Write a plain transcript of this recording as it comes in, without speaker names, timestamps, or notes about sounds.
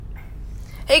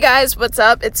Hey guys, what's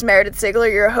up? It's Meredith Ziegler,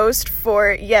 your host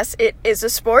for Yes, It Is a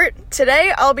Sport.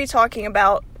 Today I'll be talking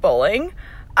about bowling.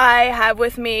 I have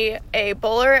with me a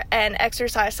bowler and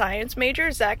exercise science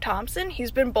major, Zach Thompson.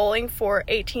 He's been bowling for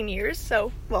 18 years,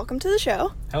 so welcome to the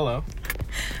show. Hello.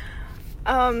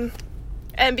 And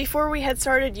before we had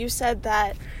started, you said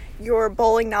that your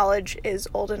bowling knowledge is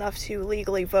old enough to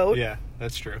legally vote. Yeah,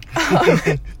 that's true.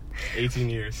 18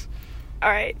 years.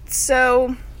 Alright,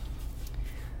 so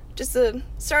just to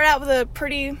start out with a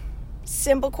pretty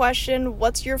simple question,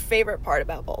 what's your favorite part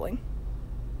about bowling?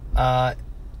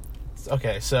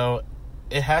 Okay, so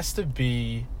it has to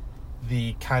be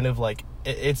the kind of like,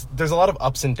 there's a lot of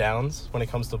ups and downs when it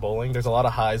comes to bowling. There's a lot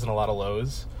of highs and a lot of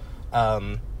lows.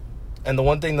 And the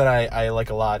one thing that I like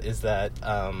a lot is that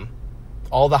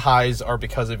all the highs are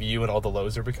because of you and all the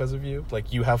lows are because of you.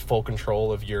 Like, you have full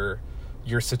control of your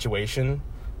situation.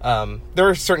 There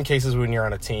are certain cases when you're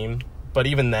on a team, but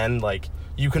even then, like,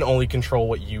 you can only control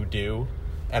what you do,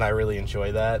 and I really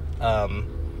enjoy that.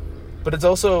 But it's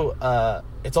also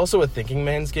a thinking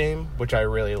man's game, which I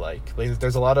really like. Like,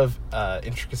 there's a lot of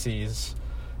intricacies,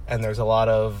 and there's a lot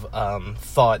of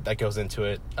thought that goes into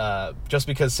it. Just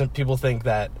because some people think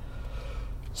that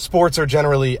sports are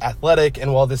generally athletic,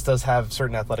 and while this does have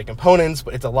certain athletic components,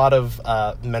 but it's a lot of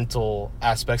mental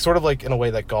aspects, sort of like in a way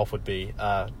that golf would be,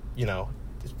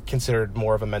 considered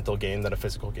more of a mental game than a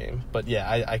physical game. But yeah,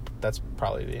 I that's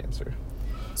probably the answer.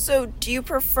 So, do you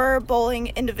prefer bowling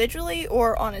individually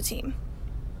or on a team?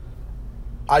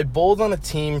 I bowled on a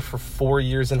team for 4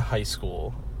 years in high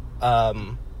school,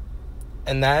 and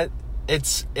that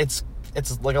it's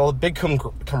like a big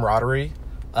camaraderie.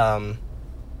 I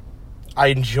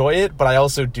enjoy it, but I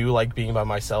also do like being by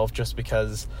myself, just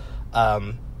because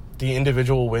the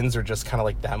individual wins are just kind of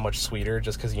like that much sweeter,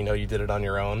 just because you know you did it on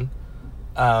your own.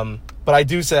 But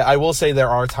I will say there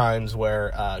are times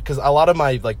where, because a lot of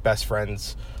my like best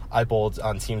friends I bowled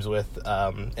on teams with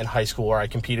in high school, or I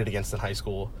competed against in high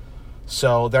school.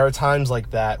 So there are times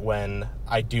like that when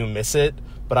I do miss it,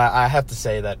 but I have to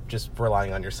say that just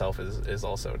relying on yourself is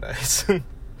also nice.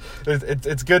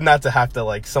 It's good not to have to,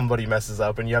 like, somebody messes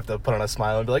up and you have to put on a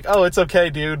smile and be like, oh, it's okay,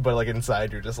 dude, but like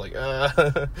inside you're just like,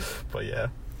 but yeah.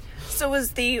 So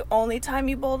was the only time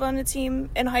you bowled on a team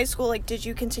in high school? Like, did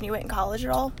you continue it in college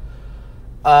at all?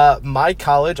 My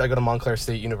college, I go to Montclair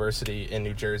State University in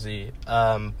New Jersey.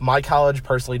 My college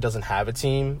personally doesn't have a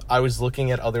team. I was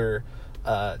looking at other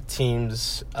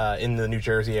teams in the New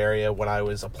Jersey area when I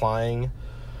was applying.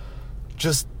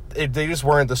 They just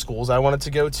weren't the schools I wanted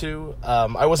to go to.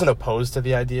 I wasn't opposed to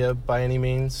the idea by any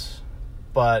means,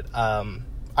 but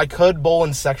I could bowl in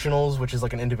sectionals, which is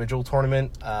like an individual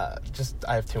tournament. I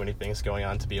have too many things going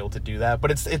on to be able to do that, but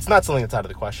it's not something that's out of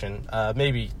the question.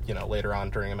 Maybe, later on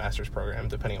during a master's program,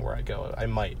 depending on where I go, I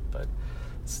might, but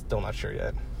still not sure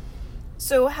yet.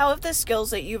 So how have the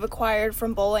skills that you've acquired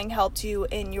from bowling helped you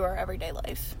in your everyday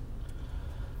life?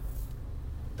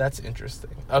 That's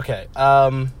interesting. Okay.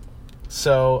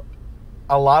 So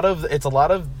it's a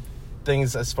lot of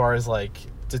things as far as like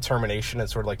determination and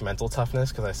sort of like mental toughness,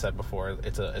 because I said before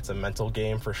it's a mental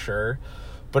game for sure,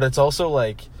 but it's also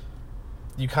like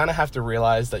you kind of have to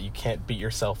realize that you can't beat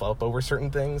yourself up over certain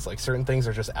things. Like, certain things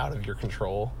are just out of your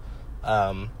control.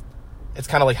 It's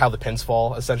kind of like how the pins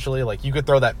fall, essentially. Like, you could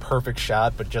throw that perfect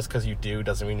shot, but just because you do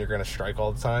doesn't mean you're going to strike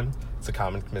all the time. It's a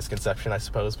common misconception, I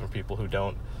suppose, from people who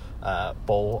don't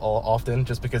bowl often.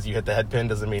 Just because you hit the head pin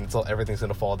doesn't mean everything's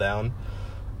going to fall down.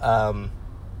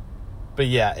 But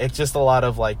yeah, it's just a lot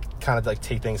of like kind of like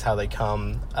take things how they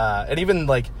come, and even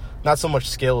like not so much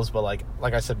skills, but like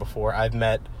I said before, I've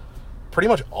met pretty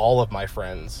much all of my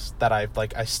friends that I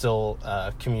still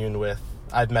commune with.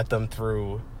 I've met them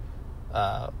through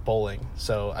bowling.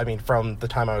 So I mean, from the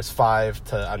time I was 5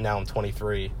 to I'm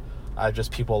 23, I've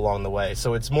just people along the way.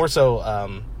 So it's more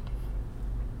so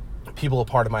people a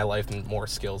part of my life than more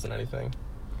skills than anything.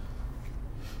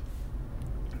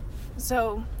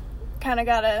 So, kind of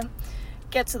gotta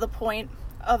get to the point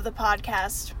of the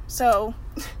podcast. So,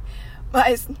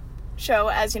 my show,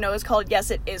 as you know, is called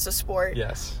Yes, It Is a Sport.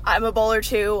 Yes. I'm a bowler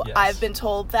too. Yes. I've been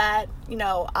told that,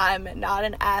 I'm not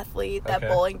an athlete, that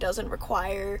Okay. bowling doesn't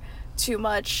require too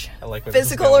much like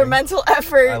physical or mental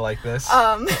effort. I like this.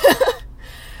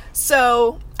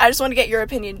 So, I just want to get your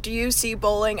opinion. Do you see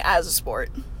bowling as a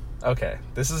sport? Okay,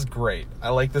 this is great. I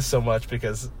like this so much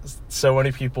because so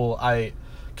many people, I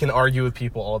can argue with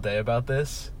people all day about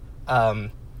this.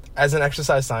 As an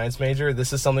exercise science major,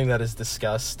 this is something that is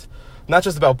discussed, not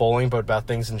just about bowling, but about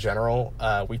things in general.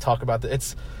 We talk about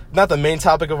it's not the main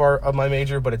topic of my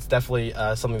major, but it's definitely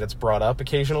something that's brought up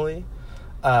occasionally.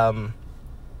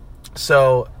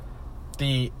 So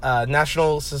the what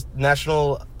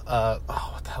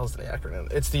the hell is the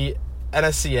acronym? It's the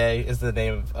NSCA is the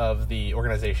name of the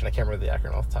organization. I can't remember the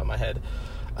acronym off the top of my head.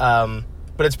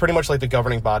 But it's pretty much like the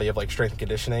governing body of like strength and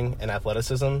conditioning and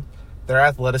athleticism. Their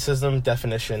athleticism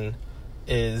definition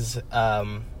is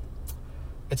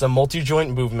it's a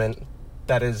multi-joint movement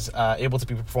that is able to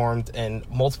be performed in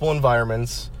multiple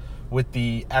environments with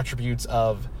the attributes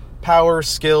of power,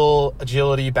 skill,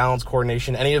 agility, balance,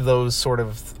 coordination, any of those sort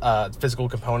of physical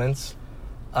components.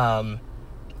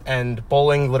 And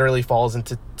bowling literally falls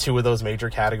into two of those major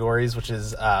categories, which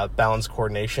is balance,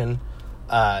 coordination.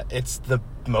 It's the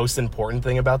most important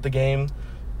thing about the game.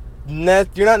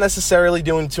 You're not necessarily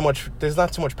doing too much. There's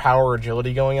not too much power or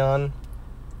agility going on.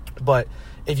 But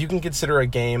if you can consider a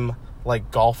game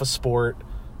like golf a sport,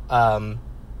 I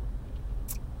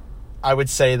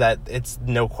would say that it's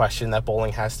no question that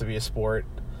bowling has to be a sport.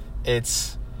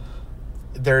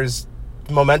 There's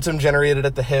momentum generated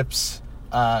at the hips.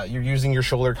 You're using your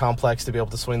shoulder complex to be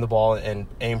able to swing the ball and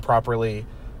aim properly.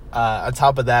 On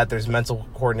top of that, there's mental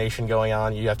coordination going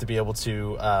on. You have to be able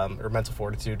to, or mental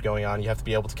fortitude going on. You have to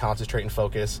be able to concentrate and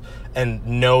focus and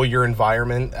know your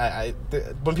environment.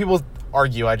 When people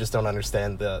argue, I just don't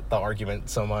understand the argument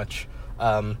so much.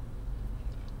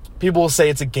 People will say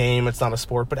it's a game, it's not a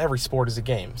sport, but every sport is a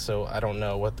game. So I don't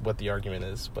know what the argument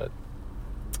is, but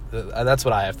that's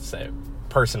what I have to say,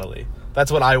 personally.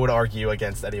 That's what I would argue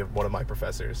against any of one of my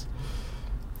professors.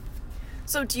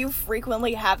 So do you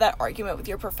frequently have that argument with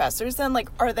your professors then? Like,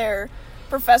 are there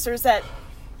professors that,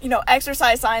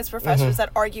 exercise science professors that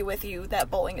argue with you that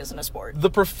bowling isn't a sport? The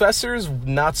professors,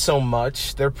 not so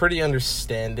much. They're pretty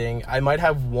understanding. I might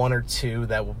have one or two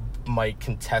that might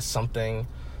contest something.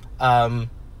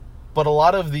 But a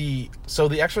lot of the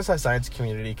exercise science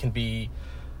community can be,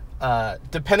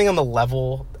 depending on the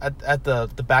level, at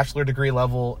the bachelor degree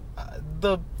level,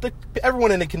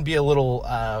 everyone in it can be a little,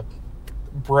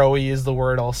 bro-y is the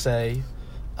word I'll say.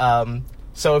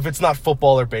 So if it's not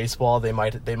football or baseball, they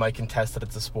might contest that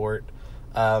it's a sport.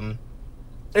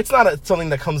 It's not something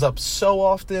that comes up so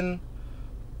often,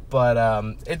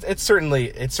 but it's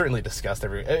certainly discussed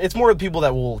It's more people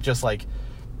that will just like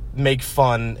make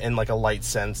fun in like a light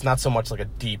sense, not so much like a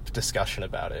deep discussion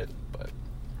about it. But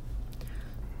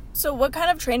so what kind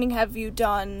of training have you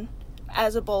done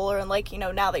as a bowler, and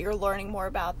now that you're learning more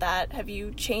about that, have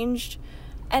you changed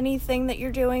anything that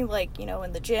you're doing,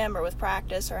 in the gym or with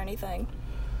practice or anything?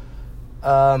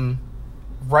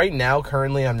 Right now,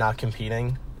 currently, I'm not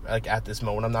competing. At this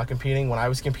moment, I'm not competing. When I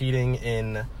was competing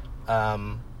in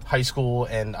high school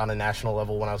and on a national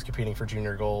level, when I was competing for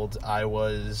junior gold, I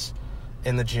was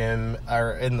in the gym,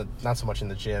 or not so much in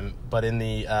the gym, but in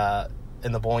the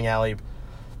bowling alley,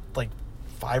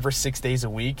 5 or 6 days a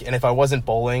week. And if I wasn't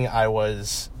bowling, I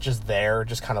was just there,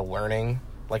 just kind of learning.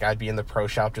 I'd be in the pro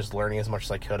shop just learning as much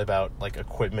as I could about,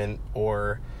 equipment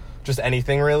or just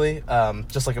anything, really.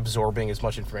 Just, absorbing as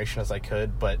much information as I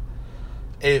could. But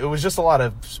it was just a lot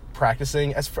of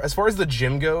practicing. As far as the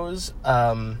gym goes,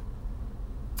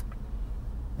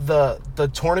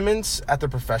 the tournaments at the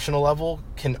professional level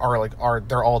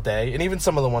they're all day. And even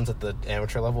some of the ones at the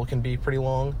amateur level can be pretty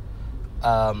long.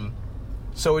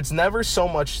 So it's never so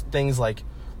much things like...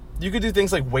 You could do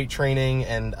things like weight training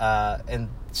and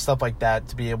stuff like that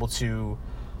to be able to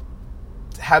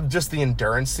have just the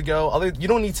endurance to go. You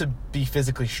don't need to be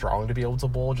physically strong to be able to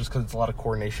bowl, just because it's a lot of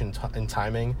coordination and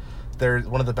timing.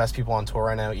 One of the best people on tour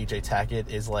right now, EJ Tackett,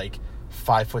 is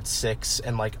 5'6"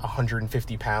 and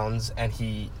 150 pounds, and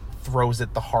he throws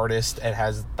it the hardest and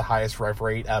has the highest rev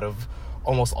rate out of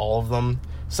almost all of them.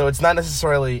 So it's not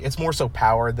necessarily, it's more so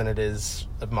power than it is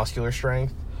muscular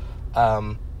strength.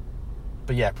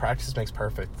 But yeah, practice makes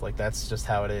perfect. That's just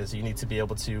how it is. You need to be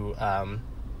able to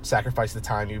sacrifice the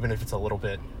time, even if it's a little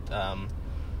bit,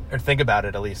 or think about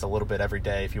it at least a little bit every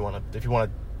day if you want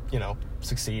to,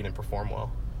 succeed and perform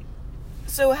well.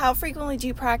 So how frequently do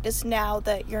you practice now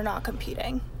that you're not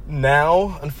competing?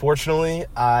 Now, unfortunately,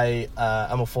 I'm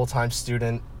a full-time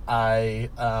student. I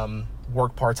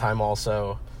work part-time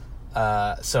also.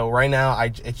 So right now,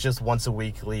 it's just once a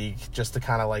week league, just to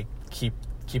kind of keep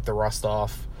the rust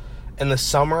off. In the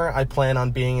summer, I plan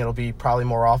on it'll be probably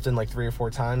more often, 3 or 4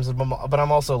 times, but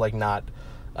I'm also not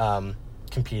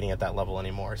competing at that level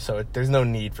anymore. So there's no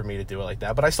need for me to do it like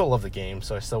that. But I still love the game,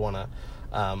 so I still want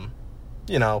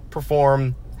to,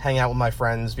 perform, hang out with my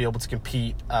friends, be able to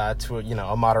compete to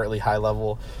a moderately high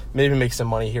level, maybe make some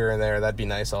money here and there. That'd be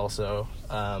nice also.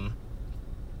 But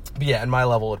yeah, at my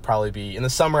level, it'd probably be in the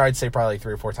summer. I'd say probably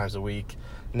 3 or 4 times a week.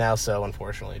 Now, so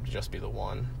unfortunately, it'd just be the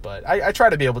one. But I try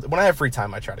to be able to, when I have free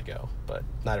time, I try to go, but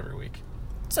not every week.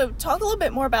 So talk a little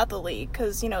bit more about the league,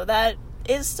 because, that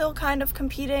is still kind of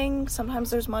competing. Sometimes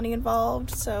there's money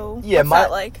involved. So yeah, what's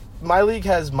that like? My league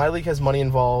has money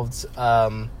involved.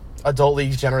 Adult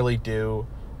leagues generally do.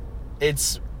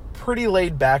 It's pretty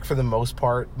laid back for the most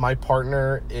part. My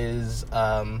partner is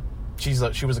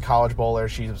she was a college bowler.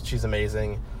 She's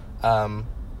amazing.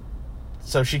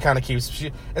 So she kind of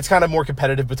it's kind of more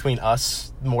competitive between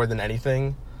us more than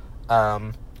anything,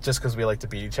 just because we like to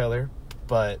beat each other.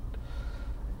 But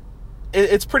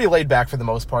it's pretty laid back for the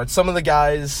most part. Some of the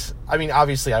guys, I mean,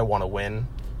 obviously I want to win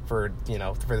for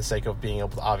the sake of being able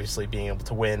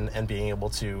to win and being able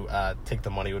to take the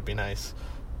money would be nice.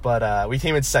 But we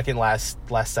came in second last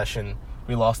session.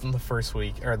 We lost in the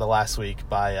last week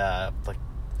by like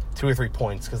 2 or 3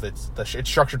 points because it's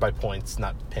structured by points,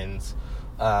 not pins.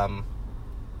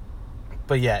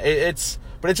 But yeah, it's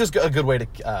just a good way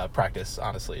to practice.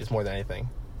 Honestly, it's more than anything.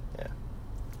 Yeah.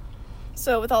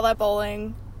 So with all that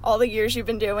bowling, all the years you've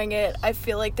been doing it, I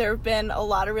feel like there have been a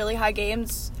lot of really high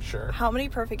games. Sure. How many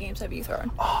perfect games have you thrown?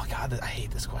 Oh God, I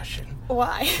hate this question.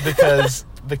 Why?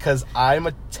 because I'm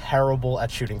terrible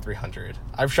at shooting 300.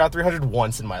 I've shot 300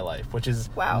 once in my life, which is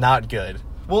not good.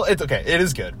 Well, it's okay. It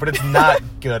is good, but it's not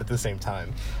good at the same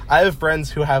time. I have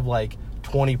friends who have like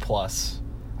 20 plus.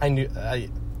 I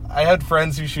had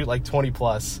friends who shoot like 20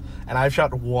 plus, and I've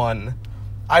shot one.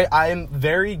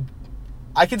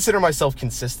 I consider myself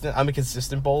consistent. I'm a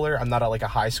consistent bowler. I'm not a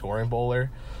high scoring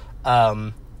bowler.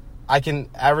 Averaging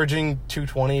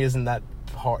 220 isn't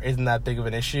that big of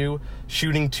an issue.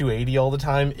 Shooting 280 all the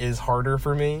time is harder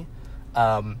for me.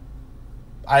 I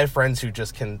have friends who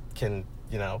just can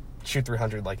shoot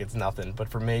 300 like it's nothing. But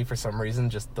for me, for some reason,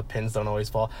 just the pins don't always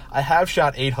fall. I have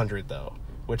shot 800 though,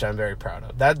 which I'm very proud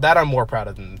of. That I'm more proud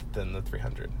of than the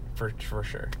 300 for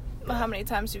sure. Well, how many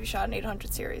times have you shot an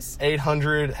 800 series?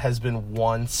 800 has been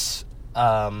once.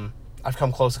 I've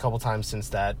come close a couple times since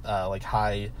that, like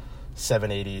high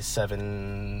 780s,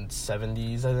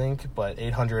 770s, I think. But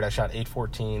 800, I shot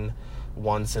 814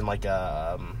 once in like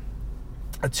a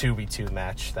 2v2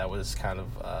 match. That was kind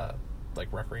of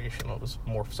like recreational. It was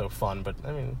more so fun, but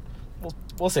I mean,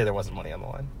 we'll say there wasn't money on the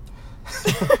line.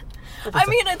 I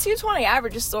mean, a 220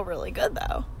 average is still really good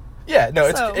though. Yeah, no,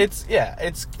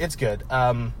 it's good.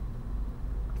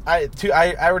 I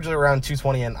averaged around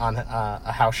 220 on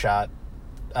a house shot,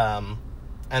 and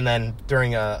then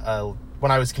during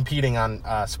when I was competing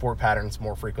on sport patterns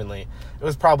more frequently, it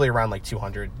was probably around like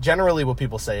 200. Generally, what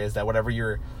people say is that whatever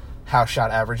your house shot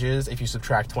average is, if you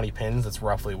subtract 20 pins, that's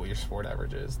roughly what your sport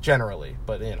average is. Generally,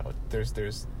 but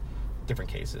there's different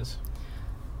cases.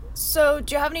 So,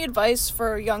 do you have any advice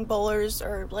for young bowlers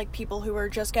or like people who are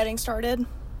just getting started?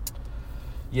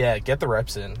 Yeah, get the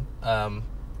reps in.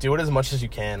 Do it as much as you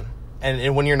can.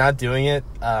 And when you're not doing it,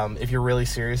 if you're really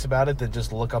serious about it, then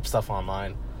just look up stuff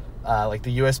online. Like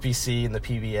the USBC and the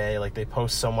PBA, like they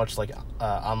post so much like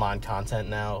online content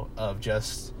now of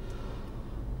just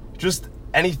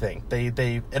anything.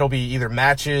 It'll be either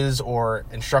matches or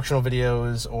instructional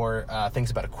videos or things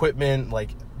about equipment. Like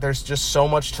there's just so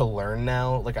much to learn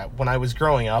now. Like when I was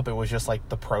growing up, it was just like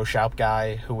the pro shop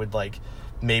guy who would like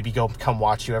maybe come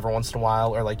watch you every once in a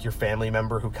while, or like your family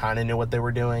member who kind of knew what they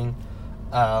were doing.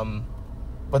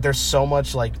 But there's so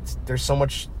much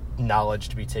knowledge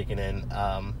to be taken in.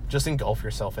 Just engulf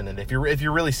yourself in it if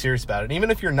you're really serious about it. And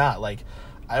even if you're not, like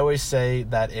I always say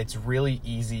that it's really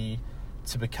easy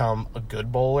to become a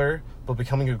good bowler, but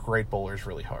becoming a great bowler is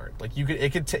really hard. Like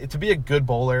to be a good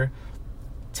bowler,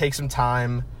 take some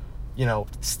time,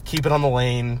 keep it on the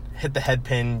lane, hit the head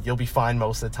pin, you'll be fine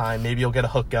most of the time. Maybe you'll get a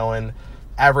hook going,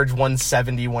 average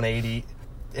 170, 180.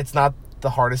 It's not the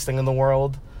hardest thing in the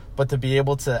world, but to be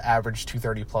able to average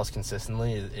 230 plus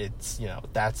consistently, it's,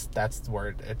 that's where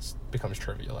it becomes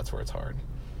trivial. That's where it's hard,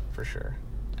 for sure.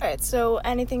 All right, so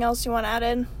anything else you want to add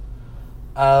in?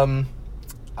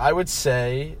 I would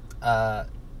say,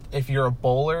 if you're a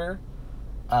bowler,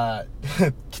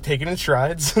 take it in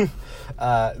strides. There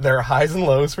are highs and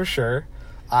lows for sure.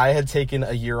 I had taken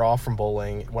a year off from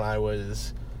bowling when I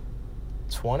was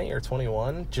 20 or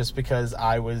 21, just because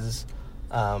I was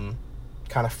kind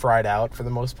of fried out for the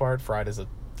most part. Fried is a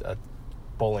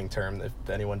bowling term. If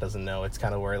anyone doesn't know, it's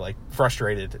kind of where like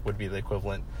frustrated would be the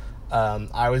equivalent.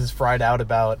 I was fried out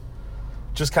about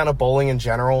just kind of bowling in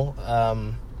general,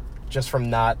 just from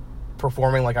not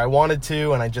performing like I wanted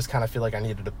to, and I just kind of feel like I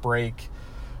needed a break.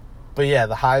 But yeah,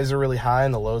 the highs are really high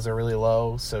and the lows are really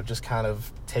low, so just kind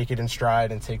of take it in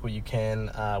stride and take what you can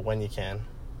when you can.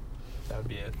 That would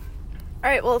be it. All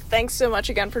right, well, thanks so much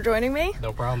again for joining me.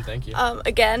 No problem, thank you.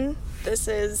 Again, this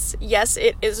is Yes,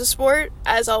 It Is a Sport.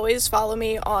 As always, follow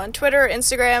me on Twitter,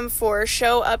 Instagram for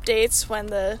show updates when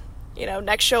the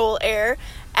next show will air,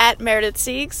 at Meredith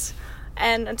Siegs.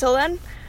 And until then,